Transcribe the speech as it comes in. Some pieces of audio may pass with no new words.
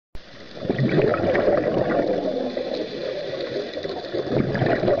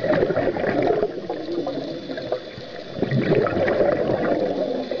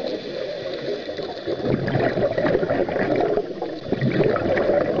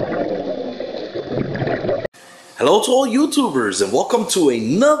Hello to all YouTubers and welcome to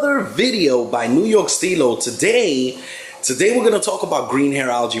another video by NewYorkSteelo. Today we're going to talk about green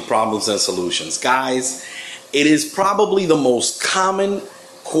hair algae problems and solutions. Guys, it is probably the most common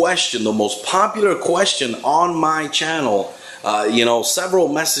question, the most popular question on my channel. Several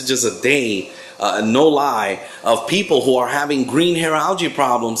messages a day, no lie, of people who are having green hair algae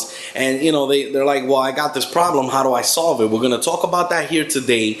problems, and they're like, well, I got this problem, how do I solve it? We're going to talk about that here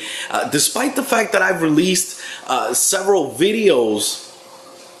today. Despite the fact that I've released several videos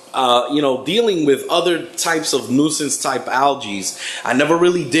dealing with other types of nuisance type algae, I never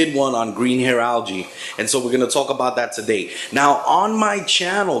really did one on green hair algae, and so we're going to talk about that today. Now on my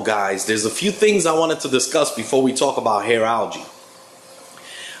channel, guys, there's a few things I wanted to discuss before we talk about hair algae.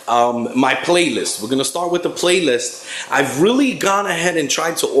 My playlist, we're going to start with the playlist. I've really gone ahead and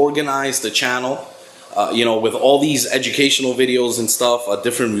tried to organize the channel with all these educational videos and stuff,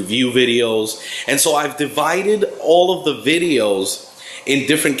 different review videos, and so I've divided all of the videos in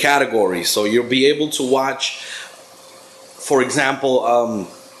different categories. So you'll be able to watch, for example,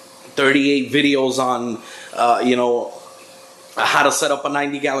 38 videos on how to set up a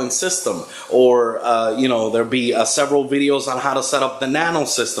 90-gallon system, or there'll be several videos on how to set up the nano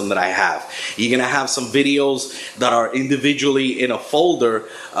system that I have. You're gonna have some videos that are individually in a folder,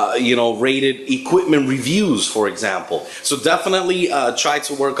 rated equipment reviews, for example. So definitely try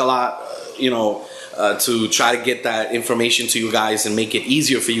to work a lot, to try to get that information to you guys and make it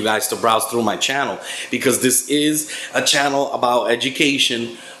easier for you guys to browse through my channel, because this is a channel about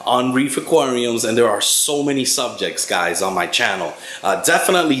education on reef aquariums, and there are so many subjects, guys, on my channel.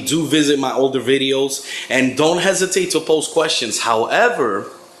 Definitely do visit my older videos and don't hesitate to post questions. However,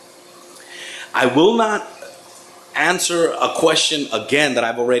 I will not answer a question again that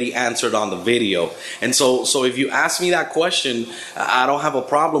I've already answered on the video, and so if you ask me that question, I don't have a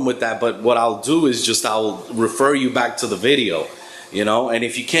problem with that, but what I'll do is just I'll refer you back to the video, and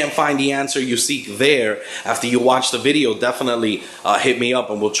if you can't find the answer you seek there after you watch the video, definitely hit me up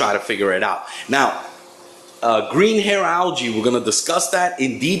and we'll try to figure it out. Now, green hair algae, we're going to discuss that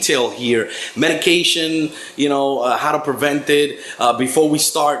in detail here. Medication, how to prevent it. Before we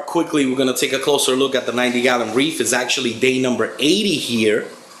start, quickly, we're going to take a closer look at the 90-gallon reef. It's actually day number 80 here,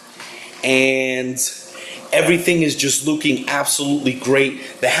 and everything is just looking absolutely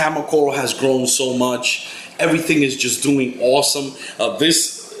great. The hammer coral has grown so much. Everything is just doing awesome.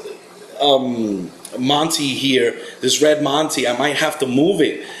 This Monty here, this red Monty, I might have to move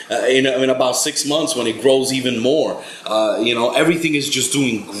it in about 6 months when it grows even more. Everything is just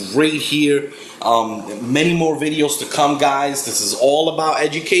doing great here. Many more videos to come, guys. This is all about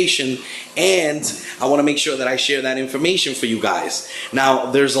education, and I want to make sure that I share that information for you guys. Now,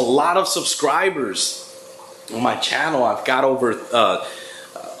 there's a lot of subscribers on my channel. I've got over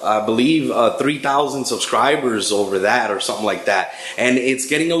I believe 3,000 subscribers over that, or something like that, and it's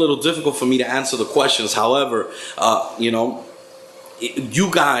getting a little difficult for me to answer the questions. However, you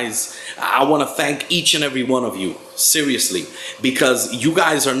guys, I want to thank each and every one of you, seriously, because you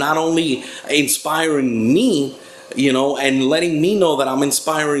guys are not only inspiring me, and letting me know that I'm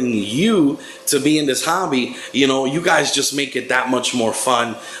inspiring you to be in this hobby. You guys just make it that much more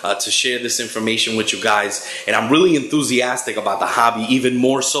fun to share this information with you guys, and I'm really enthusiastic about the hobby, even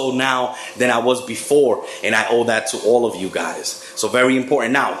more so now than I was before, and I owe that to all of you guys. So very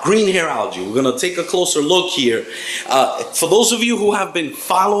important. Now, green hair algae, we're going to take a closer look here. For those of you who have been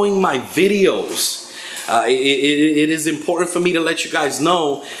following my videos, it is important for me to let you guys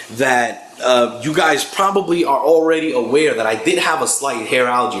know that you guys probably are already aware that I did have a slight hair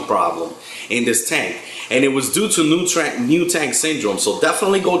algae problem in this tank, and it was due to new tank syndrome. So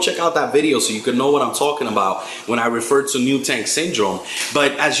definitely go check out that video so you can know what I'm talking about when I refer to new tank syndrome.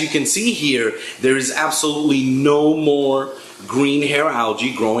 But as you can see here, there is absolutely no more green hair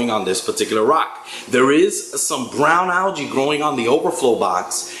algae growing on this particular rock. There is some brown algae growing on the overflow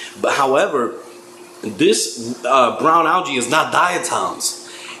box, but however, this brown algae is not diatoms.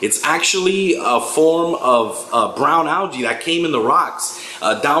 It's actually a form of brown algae that came in the rocks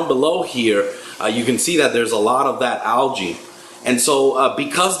down below here. You can see that there's a lot of that algae. And so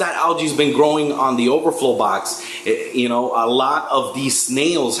because that algae has been growing on the overflow box, a lot of these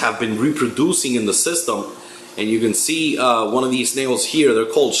snails have been reproducing in the system. And you can see one of these snails here. They're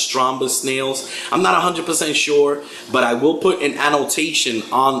called Strombus snails. I'm not 100% sure, but I will put an annotation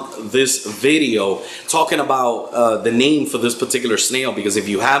on this video talking about the name for this particular snail, because if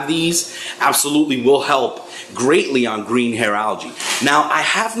you have these, absolutely will help greatly on green hair algae. Now, I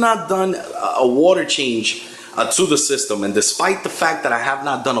have not done a water change to the system. And despite the fact that I have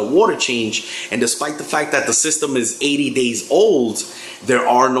not done a water change, and despite the fact that the system is 80 days old, there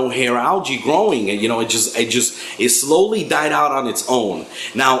are no hair algae growing. And you know, it slowly died out on its own.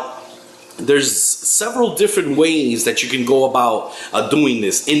 Now, there's several different ways that you can go about doing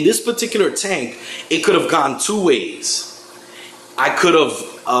this. In this particular tank, it could have gone two ways. It could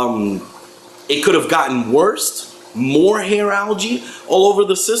have gotten worse, more hair algae all over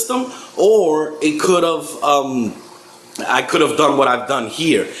the system, or it could have I could have done what I've done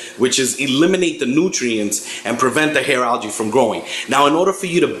here, which is eliminate the nutrients and prevent the hair algae from growing. Now, in order for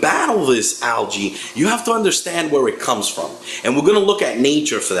you to battle this algae, you have to understand where it comes from, and we're going to look at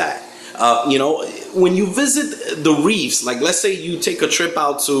nature for that. You know, when you visit the reefs, like let's say you take a trip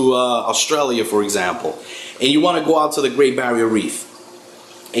out to Australia, for example, and you want to go out to the Great Barrier Reef,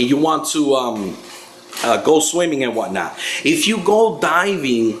 and you want to go swimming and whatnot. If you go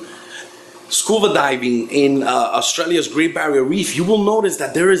diving, scuba diving in Australia's Great Barrier Reef, you will notice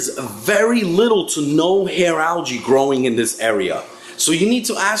that there is very little to no hair algae growing in this area. So you need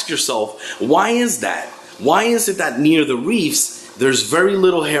to ask yourself, why is that? Why is it that near the reefs there's very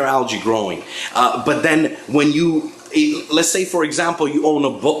little hair algae growing? But then when you, let's say for example, you own a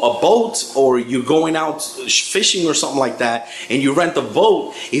boat, or you're going out fishing or something like that, and you rent a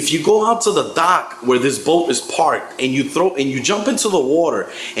boat. If you go out to the dock where this boat is parked, and you jump into the water,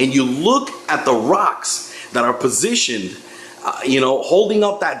 and you look at the rocks that are positioned, you know, holding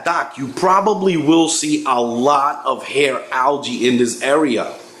up that dock, you probably will see a lot of hair algae in this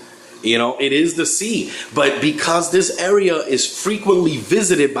area. You know, it is the sea, but because this area is frequently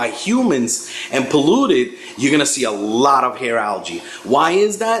visited by humans and polluted, you're gonna see a lot of hair algae. Why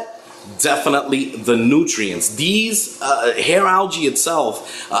is that? Definitely the nutrients. These hair algae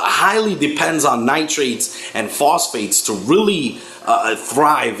itself highly depends on nitrates and phosphates to really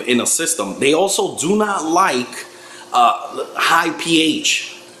thrive in a system. They also do not like high pH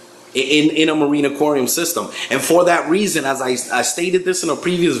in a marine aquarium system, and for that reason, as I stated this in a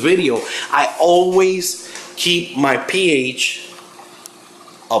previous video, I always keep my pH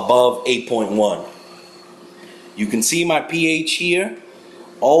above 8.1. You can see my pH here,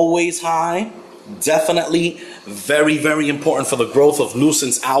 always high. Definitely very, very important for the growth of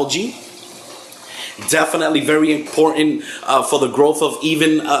nuisance algae. Definitely very important for the growth of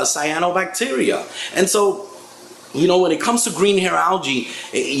even cyanobacteria. And so, you know, when it comes to green hair algae,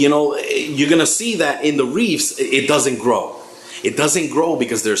 you know, you're going to see that in the reefs, it doesn't grow. It doesn't grow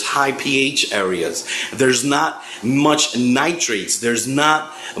because there's high pH areas. There's not much nitrates. There's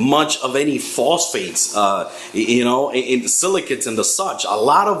not much of any phosphates, you know, in the silicates and the such. A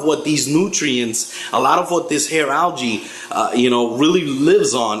lot of what these nutrients, a lot of what this hair algae, you know, really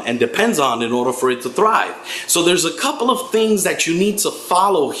lives on and depends on in order for it to thrive. So there's a couple of things that you need to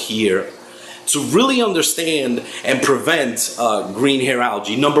follow here to really understand and prevent green hair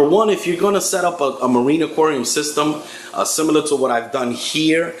algae. Number one, if you're going to set up a marine aquarium system similar to what I've done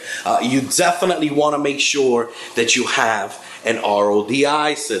here, you definitely want to make sure that you have an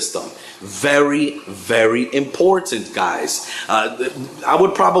RODI system. Very, very important, guys. I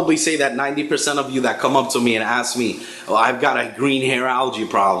would probably say that 90% of you that come up to me and ask me, oh, I've got a green hair algae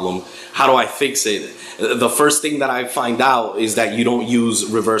problem, how do I fix it? The first thing that I find out is that you don't use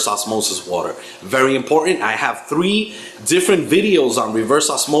reverse osmosis water. Very important. I have 3 different videos on reverse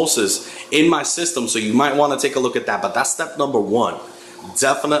osmosis in my system, so you might want to take a look at that. But that's step number 1.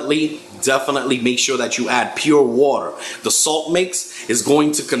 Definitely make sure that you add pure water. The salt mix is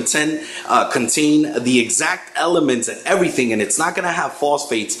going to contain the exact elements and everything, and it's not going to have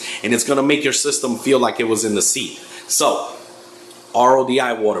phosphates, and it's going to make your system feel like it was in the sea. So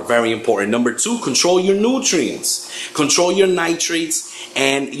RODI water, very important. Number 2, control your nutrients. Control your nitrates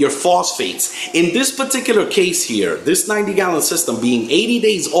and your phosphates. In this particular case here, this 90-gallon system being 80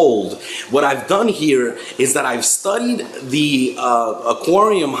 days old, what I've done here is that I've studied the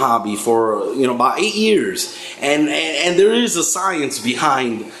aquarium hobby for, you know, about 8 years. And there is a science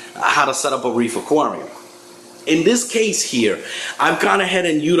behind how to set up a reef aquarium. In this case here, I've gone ahead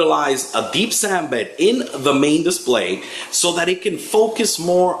and utilized a deep sand bed in the main display so that it can focus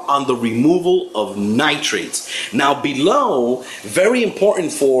more on the removal of nitrates. Now below, very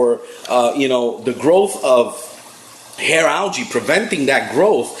important for you know, the growth of hair algae, preventing that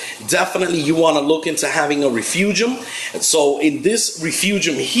growth, definitely you want to look into having a refugium. So in this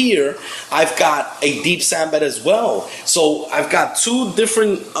refugium here, I've got a deep sand bed as well. So I've got 2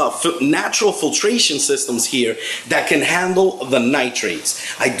 different natural filtration systems here that can handle the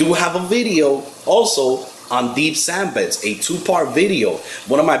nitrates. I do have a video also on deep sand beds, a 2-part video,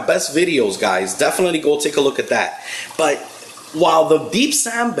 one of my best videos, guys. Definitely go take a look at that. But while the deep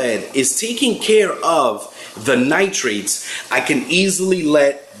sand bed is taking care of the nitrates, I can easily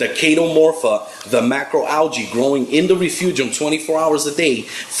let the chaetomorpha, the macroalgae growing in the refugium 24 hours a day,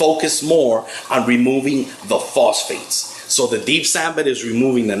 focus more on removing the phosphates. So the deep sand bed is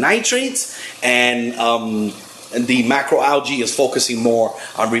removing the nitrates, and the macroalgae is focusing more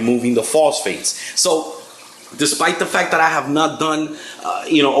on removing the phosphates. So despite the fact that I have not done,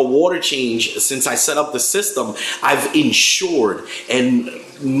 a water change since I set up the system, I've ensured and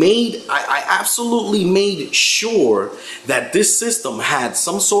I absolutely made sure that this system had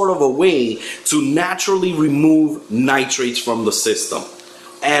some sort of a way to naturally remove nitrates from the system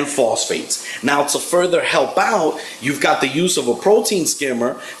and phosphates. Now, to further help out, you've got the use of a protein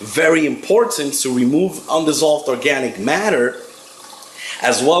skimmer, very important to remove undissolved organic matter,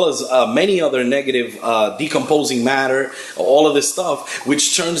 as well as many other negative decomposing matter, all of this stuff,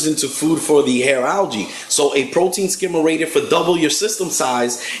 which turns into food for the hair algae. So a protein skimmer rated for double your system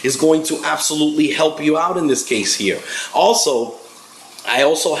size is going to absolutely help you out in this case here. Also, I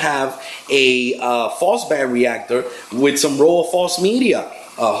also have a phosphate reactor with some roll of phos media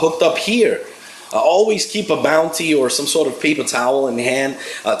hooked up here. Always keep a Bounty or some sort of paper towel in hand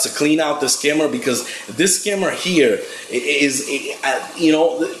to clean out the skimmer, because this skimmer here is,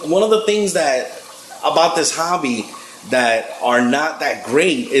 one of the things that about this hobby that are not that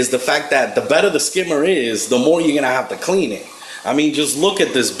great is the fact that the better the skimmer is, the more you're gonna have to clean it. I mean, just look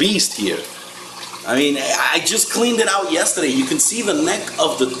at this beast here. I mean, I just cleaned it out yesterday. You can see the neck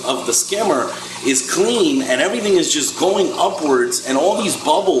of the skimmer is clean, and everything is just going upwards, and all these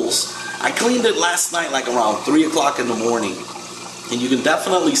bubbles. I cleaned it last night like around 3 o'clock in the morning, and you can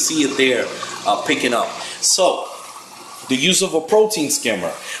definitely see it there picking up. So the use of a protein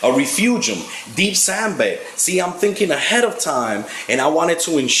skimmer, a refugium, deep sand bed. See, I'm thinking ahead of time, and I wanted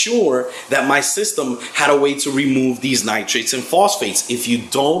to ensure that my system had a way to remove these nitrates and phosphates. If you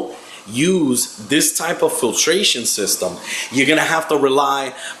don't use this type of filtration system, you're gonna have to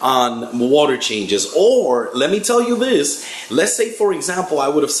rely on water changes. Or let me tell you this, let's say for example I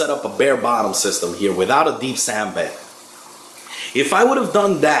would have set up a bare bottom system here without a deep sand bed. If I would have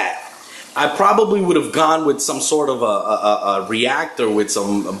done that, I probably would have gone with some sort of a reactor with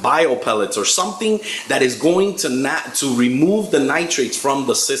some bio pellets or something that is going to remove the nitrates from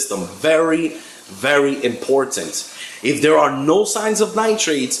the system. Very, very important. If there are no signs of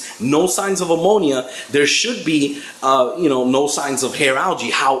nitrates, no signs of ammonia, there should be, no signs of hair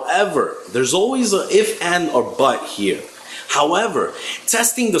algae. However, there's always a if, and, or but here. However,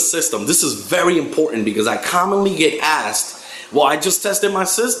 testing the system, this is very important because I commonly get asked, well, I just tested my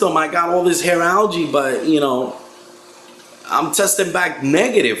system. I got all this hair algae, but, I'm testing back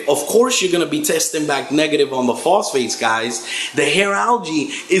negative. Of course you're going to be testing back negative on the phosphates, guys. The hair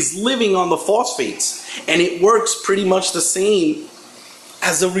algae is living on the phosphates, and it works pretty much the same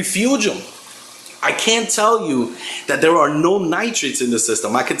as a refugium. I can't tell you that there are no nitrates in the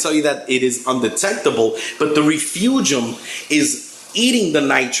system. I can tell you that it is undetectable, but the refugium is eating the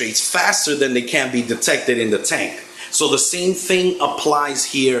nitrates faster than they can be detected in the tank. So the same thing applies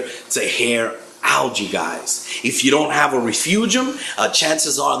here to hair algae, guys. If you don't have a refugium,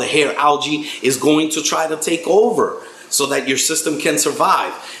 chances are the hair algae is going to try to take over so that your system can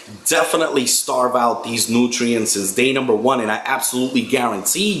survive. Definitely starve out these nutrients since day number 1, and I absolutely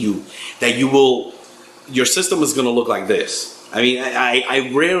guarantee you that your system is going to look like this. I mean, I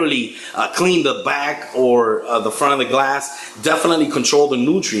rarely clean the back or the front of the glass. Definitely control the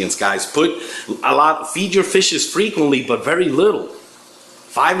nutrients, guys. Feed your fishes frequently, but very little.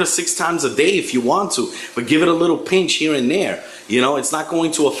 5 to 6 times a day if you want to, but give it a little pinch here and there. It's not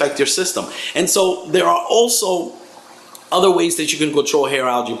going to affect your system. And so there are also other ways that you can control hair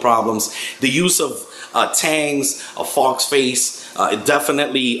algae problems. The use of tangs, a fox face,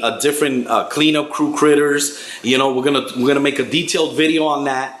 definitely different cleanup crew critters. We're gonna make a detailed video on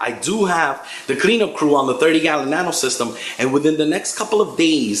that. I do have the cleanup crew on the 30-gallon nano system, and within the next couple of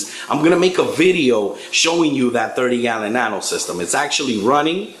days, I'm gonna make a video showing you that 30-gallon nano system. It's actually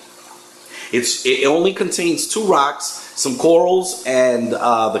running. It only contains 2 rocks, some corals, and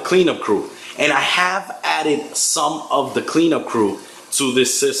the cleanup crew. And I have added some of the cleanup crew to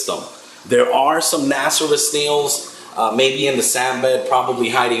this system. There are some Nasserus snails, maybe in the sand bed, probably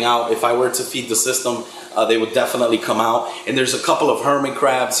hiding out. If I were to feed the system, they would definitely come out. And there's a couple of hermit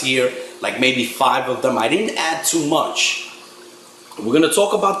crabs here, like maybe 5 of them. I didn't add too much. We're going to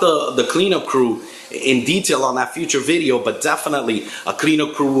talk about the cleanup crew in detail on that future video, but definitely a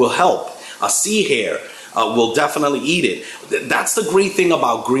cleanup crew will help. A sea hare will definitely eat it. That's the great thing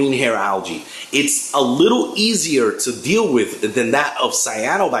about green hair algae. It's a little easier to deal with than that of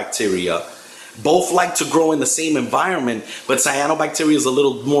cyanobacteria, Both like to grow in the same environment, but cyanobacteria is a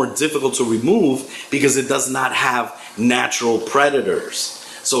little more difficult to remove because it does not have natural predators.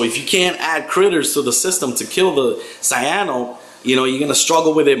 So if you can't add critters to the system to kill the cyano, you know, you're going to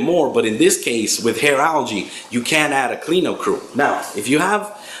struggle with it more. But in this case, with hair algae, you can add a cleanup crew. Now, if you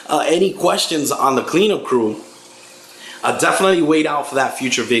have any questions on the cleanup crew, definitely wait out for that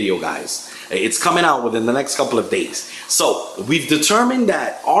future video, guys. It's coming out within the next couple of days. So we've determined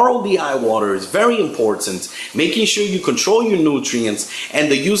that RODI water is very important, making sure you control your nutrients,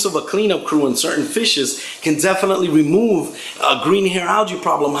 and the use of a cleanup crew in certain fishes can definitely remove a green hair algae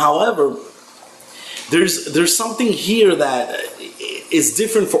problem. However, there's something here that is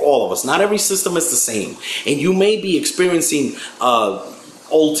different for all of us. Not every system is the same, and you may be experiencing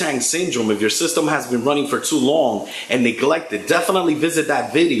old tank syndrome if your system has been running for too long and neglected. Definitely visit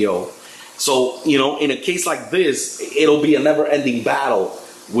that video. So, you know, in a case like this, it'll be a never-ending battle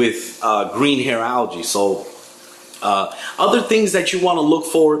with green hair algae. So other things that you want to look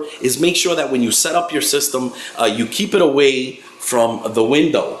for is make sure that when you set up your system, you keep it away from the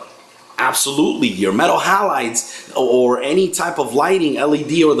window. Absolutely. Your metal halides or any type of lighting,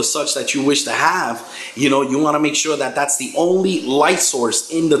 LED or the such that you wish to have, you know, you want to make sure that that's the only light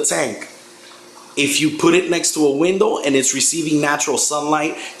source in the tank. If you put it next to a window and it's receiving natural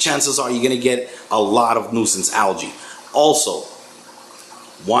sunlight, chances are you're going to get a lot of nuisance algae. Also,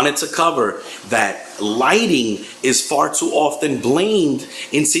 wanted to cover that lighting is far too often blamed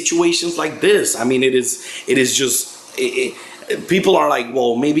in situations like this. I mean, it is just... people are like,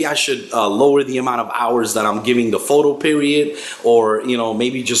 well, maybe I should lower the amount of hours that I'm giving the photo period, or, you know,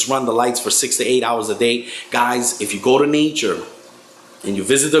 maybe just run the lights for 6 to 8 hours a day. Guys, if you go to nature and you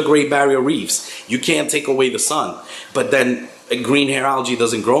visit the Great Barrier Reefs, you can't take away the sun. But then green hair algae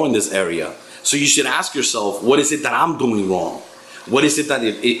doesn't grow in this area. So you should ask yourself, what is it that I'm doing wrong? What is it that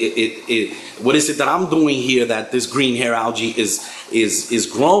what is it that I'm doing here that this green hair algae is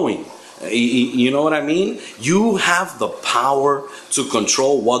growing? You know what I mean? You have the power to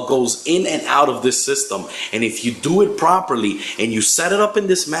control what goes in and out of this system. And if you do it properly and you set it up in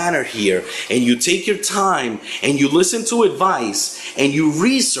this manner here, and you take your time and you listen to advice and you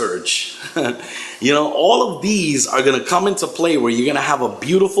research, you know, all of these are going to come into play where you're going to have a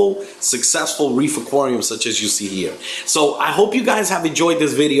beautiful, successful reef aquarium such as you see here. So I hope you guys have enjoyed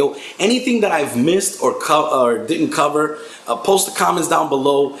this video. Anything that I've missed or didn't cover, post the comments down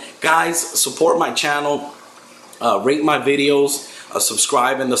below. Guys, support my channel, rate my videos,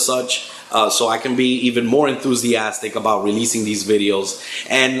 subscribe and the such, so I can be even more enthusiastic about releasing these videos.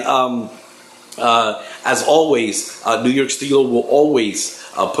 And as always, NewYorkSteelo will always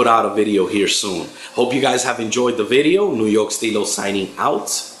put out a video here soon. Hope you guys have enjoyed the video. NewYorkSteelo signing out.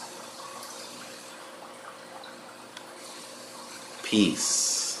 Peace.